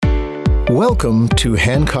Welcome to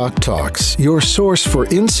Hancock Talks, your source for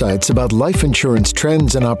insights about life insurance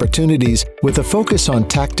trends and opportunities with a focus on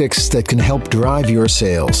tactics that can help drive your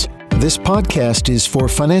sales. This podcast is for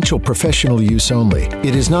financial professional use only.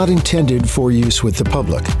 It is not intended for use with the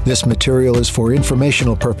public. This material is for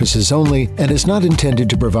informational purposes only and is not intended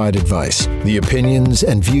to provide advice. The opinions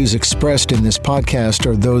and views expressed in this podcast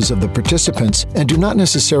are those of the participants and do not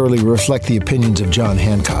necessarily reflect the opinions of John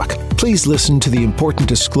Hancock. Please listen to the important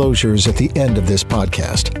disclosures at the end of this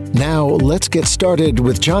podcast. Now, let's get started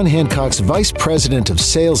with John Hancock's Vice President of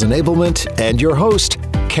Sales Enablement and your host,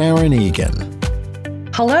 Karen Egan.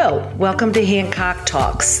 Hello, welcome to Hancock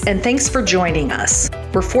Talks, and thanks for joining us.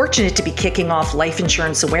 We're fortunate to be kicking off Life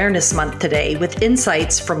Insurance Awareness Month today with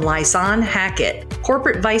insights from Lisanne Hackett,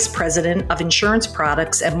 Corporate Vice President of Insurance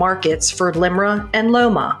Products and Markets for LIMRA and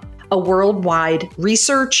LOMA, a worldwide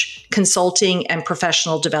research, consulting, and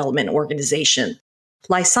professional development organization.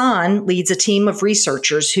 Lisanne leads a team of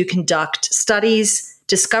researchers who conduct studies,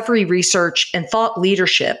 discovery research, and thought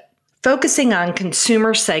leadership, focusing on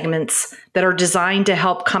consumer segments that are designed to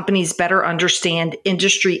help companies better understand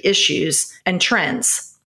industry issues and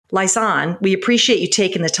trends. Lisanne, we appreciate you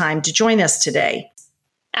taking the time to join us today.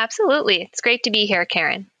 Absolutely. It's great to be here,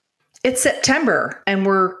 Karen. It's September, and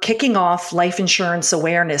we're kicking off Life Insurance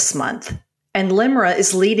Awareness Month. And LIMRA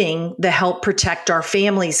is leading the Help Protect Our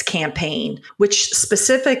Families campaign, which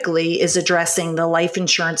specifically is addressing the life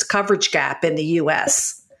insurance coverage gap in the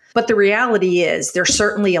U.S. But the reality is there's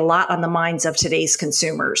certainly a lot on the minds of today's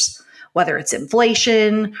consumers, whether it's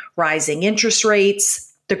inflation, rising interest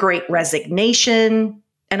rates, the Great Resignation,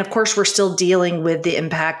 and of course, we're still dealing with the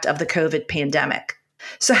impact of the COVID pandemic.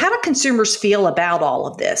 So how do consumers feel about all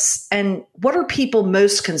of this? And what are people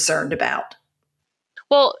most concerned about?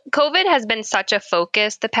 Well, COVID has been such a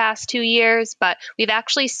focus the past 2 years, but we've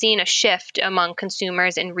actually seen a shift among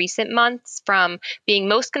consumers in recent months from being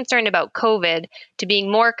most concerned about COVID to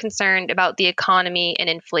being more concerned about the economy and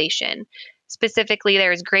inflation. Specifically,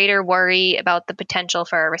 there's greater worry about the potential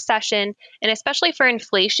for a recession, and especially for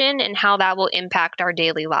inflation and how that will impact our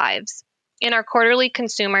daily lives. In our quarterly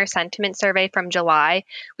consumer sentiment survey from July,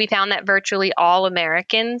 we found that virtually all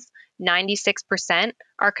Americans, 96%,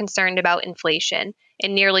 are concerned about inflation,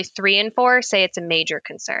 and nearly 3 in 4 say it's a major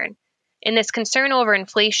concern. And this concern over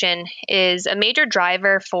inflation is a major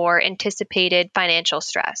driver for anticipated financial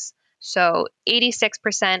stress. So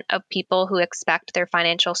 86% of people who expect their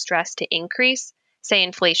financial stress to increase say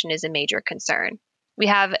inflation is a major concern. We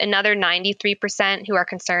have another 93% who are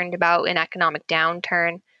concerned about an economic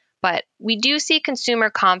downturn. But we do see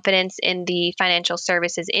consumer confidence in the financial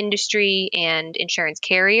services industry and insurance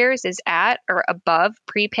carriers is at or above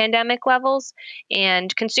pre-pandemic levels,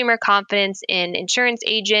 and consumer confidence in insurance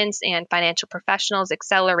agents and financial professionals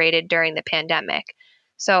accelerated during the pandemic.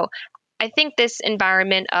 So I think this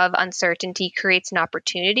environment of uncertainty creates an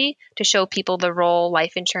opportunity to show people the role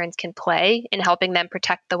life insurance can play in helping them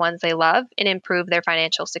protect the ones they love and improve their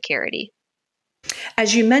financial security.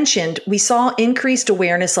 As you mentioned, we saw increased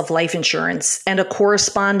awareness of life insurance and a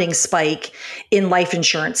corresponding spike in life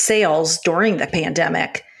insurance sales during the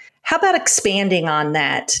pandemic. How about expanding on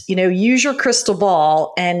that? Use your crystal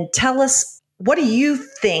ball and tell us, what do you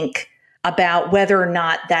think about whether or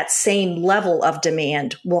not that same level of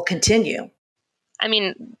demand will continue?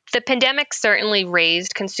 The pandemic certainly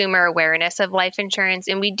raised consumer awareness of life insurance,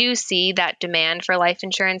 and we do see that demand for life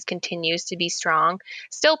insurance continues to be strong,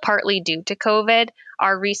 still partly due to COVID.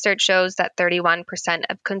 Our research shows that 31%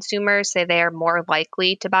 of consumers say they are more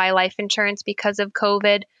likely to buy life insurance because of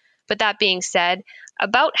COVID. But that being said,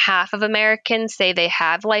 about half of Americans say they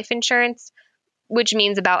have life insurance, which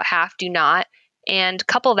means about half do not. And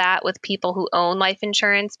couple that with people who own life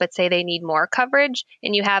insurance but say they need more coverage,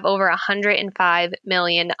 and you have over 105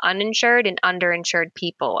 million uninsured and underinsured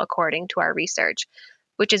people, according to our research,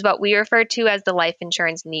 which is what we refer to as the life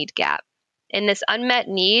insurance need gap. And this unmet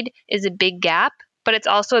need is a big gap, but it's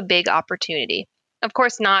also a big opportunity. Of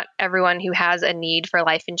course, not everyone who has a need for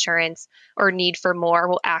life insurance or need for more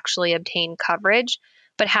will actually obtain coverage,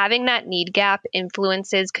 but having that need gap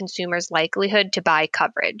influences consumers' likelihood to buy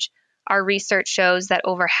coverage. Our research shows that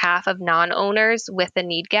over half of non-owners with a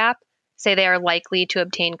need gap say they are likely to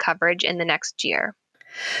obtain coverage in the next year.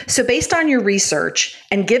 So based on your research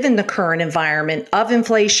and given the current environment of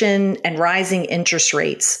inflation and rising interest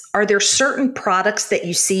rates, are there certain products that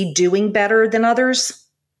you see doing better than others?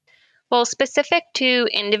 Well, specific to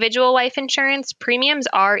individual life insurance, premiums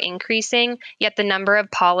are increasing, yet the number of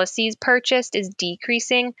policies purchased is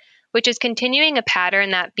decreasing, which is continuing a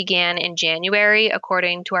pattern that began in January,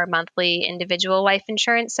 according to our monthly individual life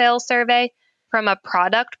insurance sales survey. From a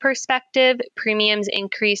product perspective, premiums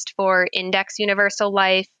increased for index universal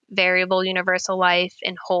life, variable universal life,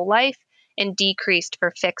 and whole life, and decreased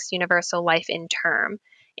for fixed universal life in term.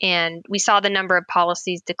 And we saw the number of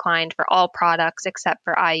policies declined for all products except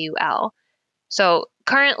for IUL. So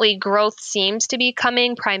currently, growth seems to be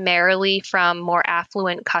coming primarily from more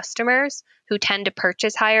affluent customers who tend to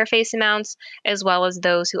purchase higher face amounts, as well as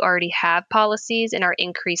those who already have policies and are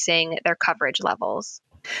increasing their coverage levels.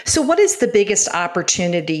 So what is the biggest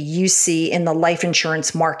opportunity you see in the life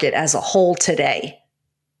insurance market as a whole today?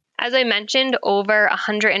 As I mentioned, over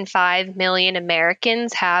 105 million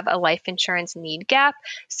Americans have a life insurance need gap.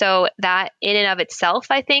 So that in and of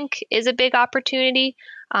itself, I think, is a big opportunity.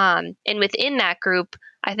 And within that group,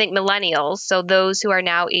 I think millennials, so those who are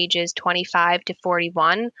now ages 25 to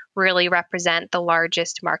 41, really represent the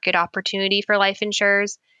largest market opportunity for life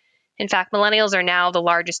insurers. In fact, millennials are now the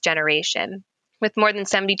largest generation. With more than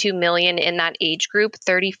 72 million in that age group,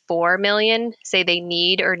 34 million say they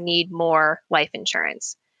need or need more life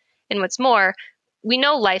insurance. And what's more, we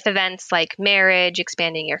know life events like marriage,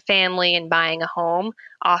 expanding your family, and buying a home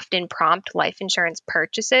often prompt life insurance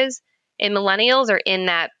purchases. And millennials are in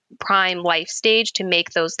that prime life stage to make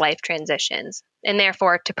those life transitions and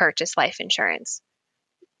therefore to purchase life insurance.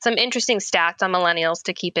 Some interesting stats on millennials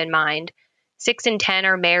to keep in mind. 6 in 10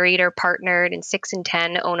 are married or partnered, and 6 in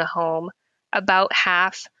 10 own a home. About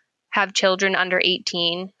half have children under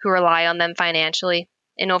 18 who rely on them financially,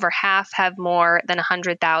 and over half have more than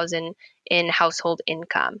 $100,000 in household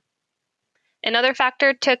income. Another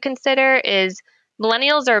factor to consider is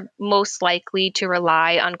millennials are most likely to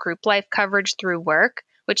rely on group life coverage through work,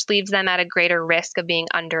 which leaves them at a greater risk of being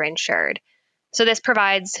underinsured. So this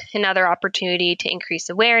provides another opportunity to increase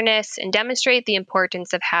awareness and demonstrate the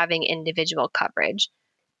importance of having individual coverage.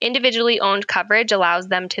 Individually owned coverage allows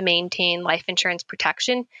them to maintain life insurance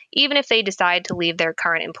protection, even if they decide to leave their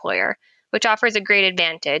current employer, which offers a great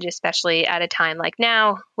advantage, especially at a time like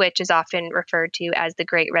now, which is often referred to as the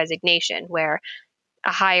Great Resignation, where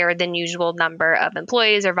a higher than usual number of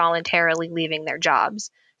employees are voluntarily leaving their jobs.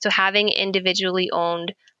 So having individually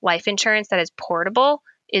owned life insurance that is portable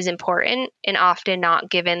is important and often not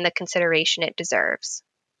given the consideration it deserves.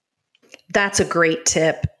 That's a great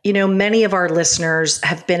tip. You know, many of our listeners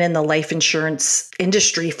have been in the life insurance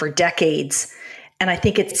industry for decades. And I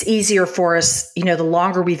think it's easier for us, you know, the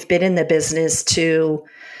longer we've been in the business to,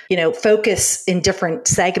 you know, focus in different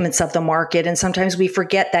segments of the market. And sometimes we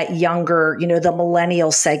forget that younger, you know, the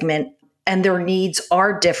millennial segment, and their needs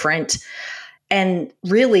are different. And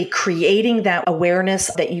really creating that awareness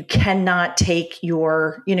that you cannot take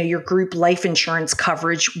your, you know, your group life insurance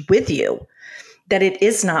coverage with you, that it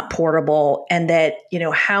is not portable, and that, you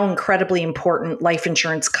know, how incredibly important life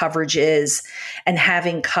insurance coverage is, and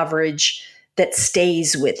having coverage that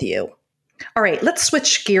stays with you. All right, let's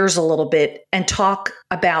switch gears a little bit and talk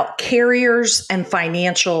about carriers and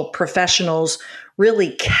financial professionals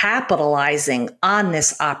really capitalizing on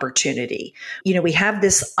this opportunity. You know, we have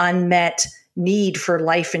this unmet need for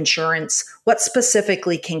life insurance. What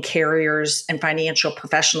specifically can carriers and financial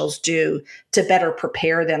professionals do to better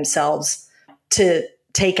prepare themselves to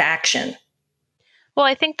take action? Well,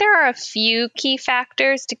 I think there are a few key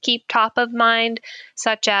factors to keep top of mind,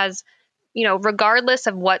 such as, you know, regardless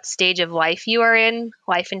of what stage of life you are in,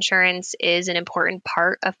 life insurance is an important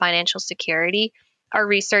part of financial security. Our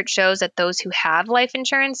research shows that those who have life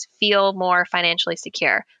insurance feel more financially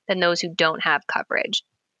secure than those who don't have coverage.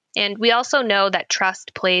 And we also know that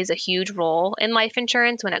trust plays a huge role in life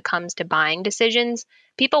insurance when it comes to buying decisions.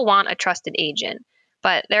 People want a trusted agent,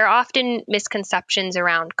 but there are often misconceptions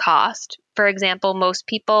around cost. For example, most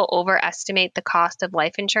people overestimate the cost of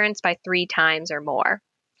life insurance by 3 times or more.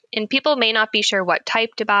 And people may not be sure what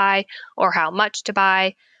type to buy or how much to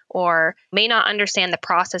buy, or may not understand the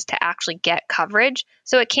process to actually get coverage.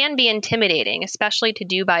 So it can be intimidating, especially to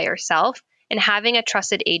do by yourself, and having a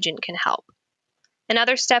trusted agent can help.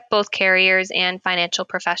 Another step both carriers and financial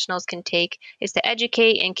professionals can take is to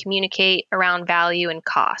educate and communicate around value and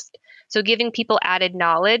cost. So giving people added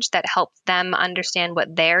knowledge that helps them understand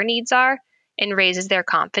what their needs are and raises their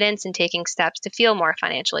confidence in taking steps to feel more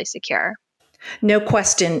financially secure. No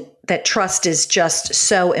question that trust is just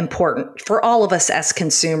so important for all of us as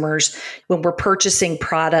consumers when we're purchasing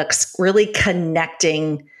products, really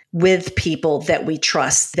connecting with people that we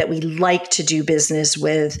trust, that we like to do business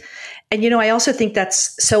with. And, you know, I also think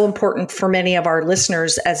that's so important for many of our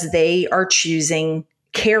listeners as they are choosing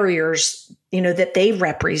carriers, you know, that they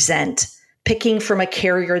represent, picking from a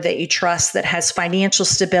carrier that you trust, that has financial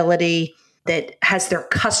stability, that has their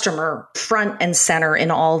customer front and center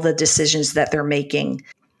in all the decisions that they're making.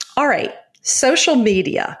 All right, social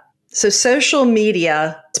media. So social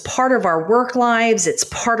media is part of our work lives. It's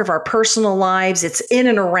part of our personal lives. It's in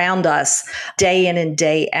and around us day in and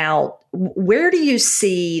day out. Where do you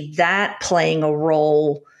see that playing a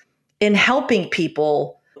role in helping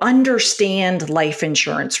people understand life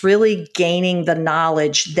insurance, really gaining the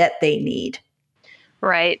knowledge that they need?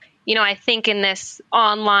 Right. I think in this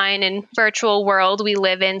online and virtual world we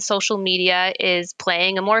live in, social media is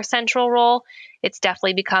playing a more central role. It's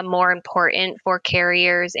definitely become more important for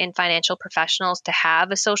carriers and financial professionals to have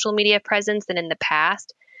a social media presence than in the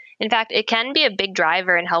past. In fact, it can be a big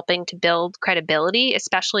driver in helping to build credibility,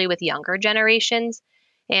 especially with younger generations.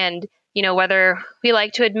 And, whether we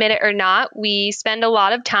like to admit it or not, we spend a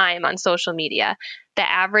lot of time on social media. The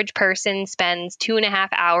average person spends 2.5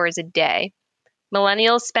 hours a day.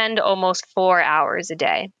 Millennials spend almost 4 hours a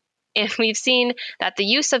day. And we've seen that the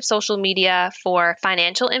use of social media for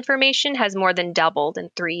financial information has more than doubled in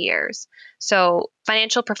 3 years. So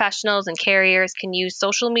financial professionals and carriers can use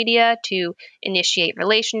social media to initiate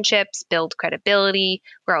relationships, build credibility,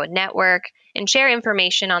 grow a network, and share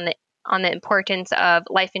information on the importance of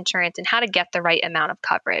life insurance and how to get the right amount of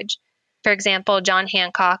coverage. For example, John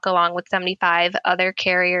Hancock, along with 75 other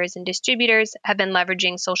carriers and distributors, have been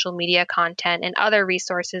leveraging social media content and other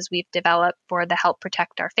resources we've developed for the Help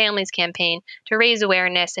Protect Our Families campaign to raise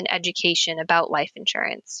awareness and education about life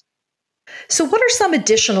insurance. So what are some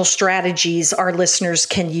additional strategies our listeners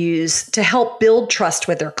can use to help build trust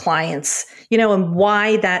with their clients, and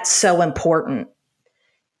why that's so important?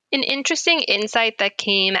 An interesting insight that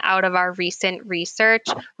came out of our recent research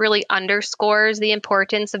really underscores the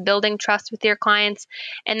importance of building trust with your clients,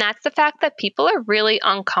 and that's the fact that people are really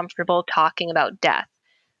uncomfortable talking about death.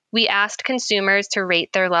 We asked consumers to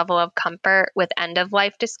rate their level of comfort with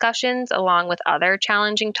end-of-life discussions, along with other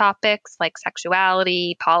challenging topics like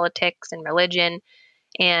sexuality, politics, and religion,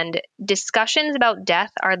 and discussions about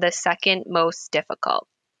death are the second most difficult.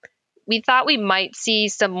 We thought we might see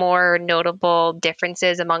some more notable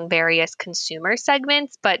differences among various consumer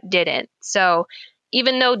segments, but didn't. So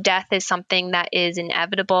even though death is something that is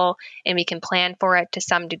inevitable and we can plan for it to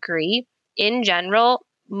some degree, in general,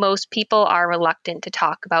 most people are reluctant to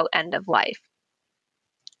talk about end of life.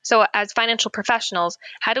 So as financial professionals,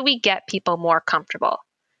 how do we get people more comfortable?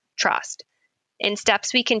 Trust. And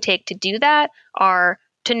steps we can take to do that are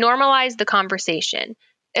to normalize the conversation.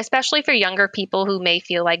 Especially for younger people who may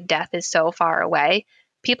feel like death is so far away,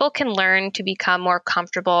 people can learn to become more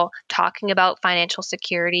comfortable talking about financial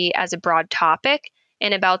security as a broad topic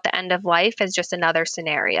and about the end of life as just another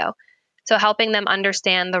scenario. So helping them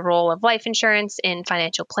understand the role of life insurance in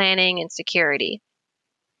financial planning and security.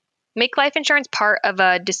 Make life insurance part of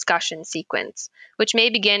a discussion sequence, which may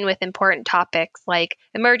begin with important topics like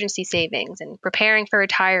emergency savings and preparing for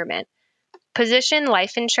retirement. Position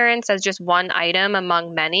life insurance as just one item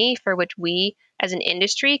among many for which we, as an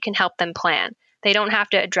industry, can help them plan. They don't have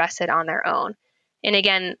to address it on their own. And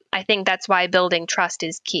again, I think that's why building trust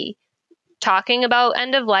is key. Talking about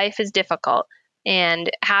end of life is difficult,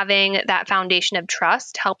 and having that foundation of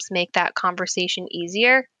trust helps make that conversation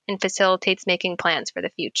easier and facilitates making plans for the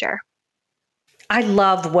future. I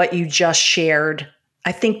love what you just shared.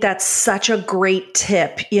 I think that's such a great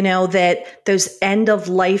tip, that those end of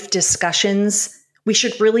life discussions, we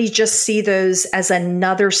should really just see those as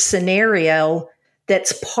another scenario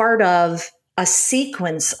that's part of a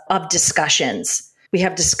sequence of discussions. We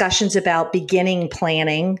have discussions about beginning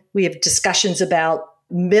planning. We have discussions about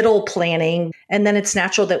middle planning. And then it's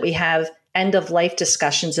natural that we have end of life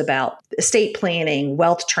discussions about estate planning,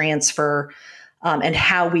 wealth transfer, and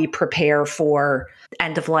how we prepare for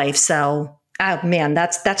end of life. So oh man,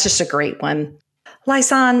 that's just a great one.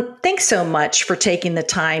 Lisan, thanks so much for taking the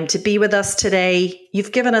time to be with us today.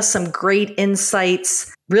 You've given us some great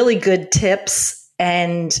insights, really good tips,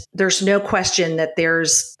 and there's no question that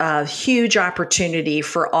there's a huge opportunity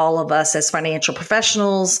for all of us as financial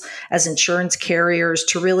professionals, as insurance carriers,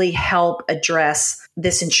 to really help address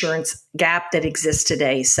this insurance gap that exists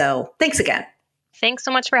today. So thanks again. Thanks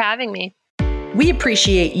so much for having me. We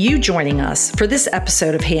appreciate you joining us for this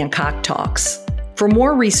episode of Hancock Talks. For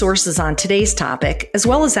more resources on today's topic, as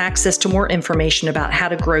well as access to more information about how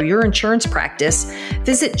to grow your insurance practice,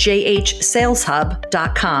 visit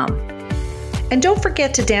jhsaleshub.com. And don't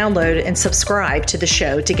forget to download and subscribe to the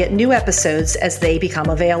show to get new episodes as they become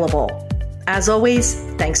available. As always,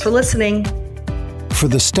 thanks for listening. For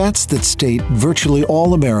the stats that state virtually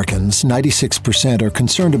all Americans, 96%, are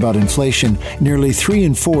concerned about inflation, nearly 3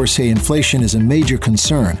 in 4 say inflation is a major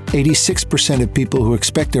concern. 86% of people who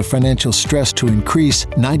expect their financial stress to increase,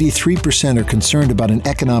 93% are concerned about an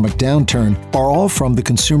economic downturn, are all from the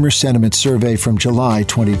Consumer Sentiment Survey from July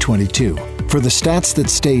 2022. For the stats that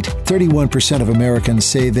state 31% of Americans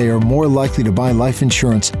say they are more likely to buy life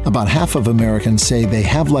insurance, about half of Americans say they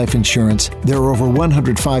have life insurance, there are over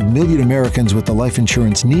 105 million Americans with a life insurance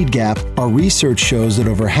need gap, our research shows that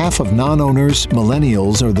over half of non-owners,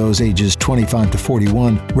 millennials, or those ages 25 to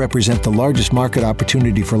 41, represent the largest market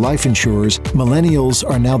opportunity for life insurers. Millennials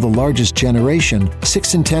are now the largest generation.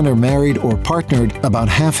 6 in 10 are married or partnered. About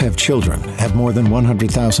half have children, have more than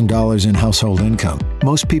 $100,000 in household income.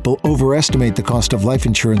 Most people overestimate the cost of life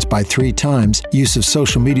insurance by 3 times. Use of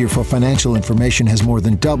social media for financial information has more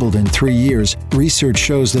than doubled in 3 years. Research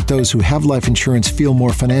shows that those who have life insurance feel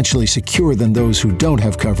more financially secure than those who don't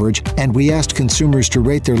have coverage, and we asked consumers to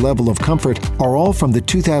rate their level of comfort, are all from the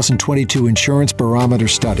 2022 Insurance Barometer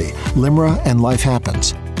study, LIMRA and Life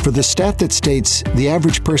Happens. For the stat that states the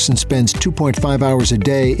average person spends 2.5 hours a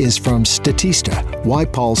day is from Statista,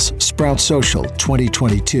 YPulse, Sprout Social,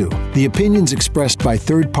 2022. The opinions expressed by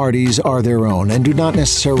third parties are their own and do not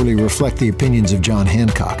necessarily reflect the opinions of John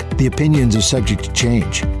Hancock. The opinions are subject to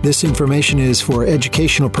change. This information is for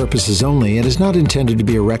educational purposes only and is not intended to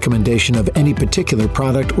be a recommendation of any particular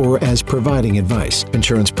product or as providing advice.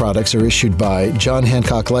 Insurance products are issued by John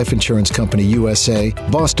Hancock Life Insurance Company, USA,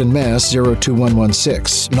 Boston, Mass.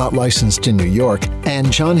 02116. Not licensed in New York, and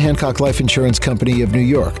John Hancock Life Insurance Company of New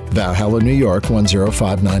York, Valhalla, New York,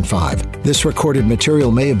 10595. This recorded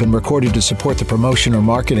material may have been recorded to support the promotion or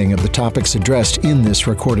marketing of the topics addressed in this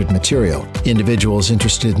recorded material. Individuals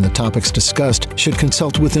interested in the topics discussed should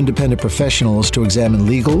consult with independent professionals to examine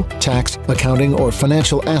legal, tax, accounting, or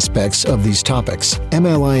financial aspects of these topics.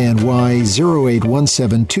 MLINY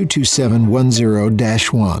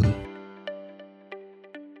 081722710-1.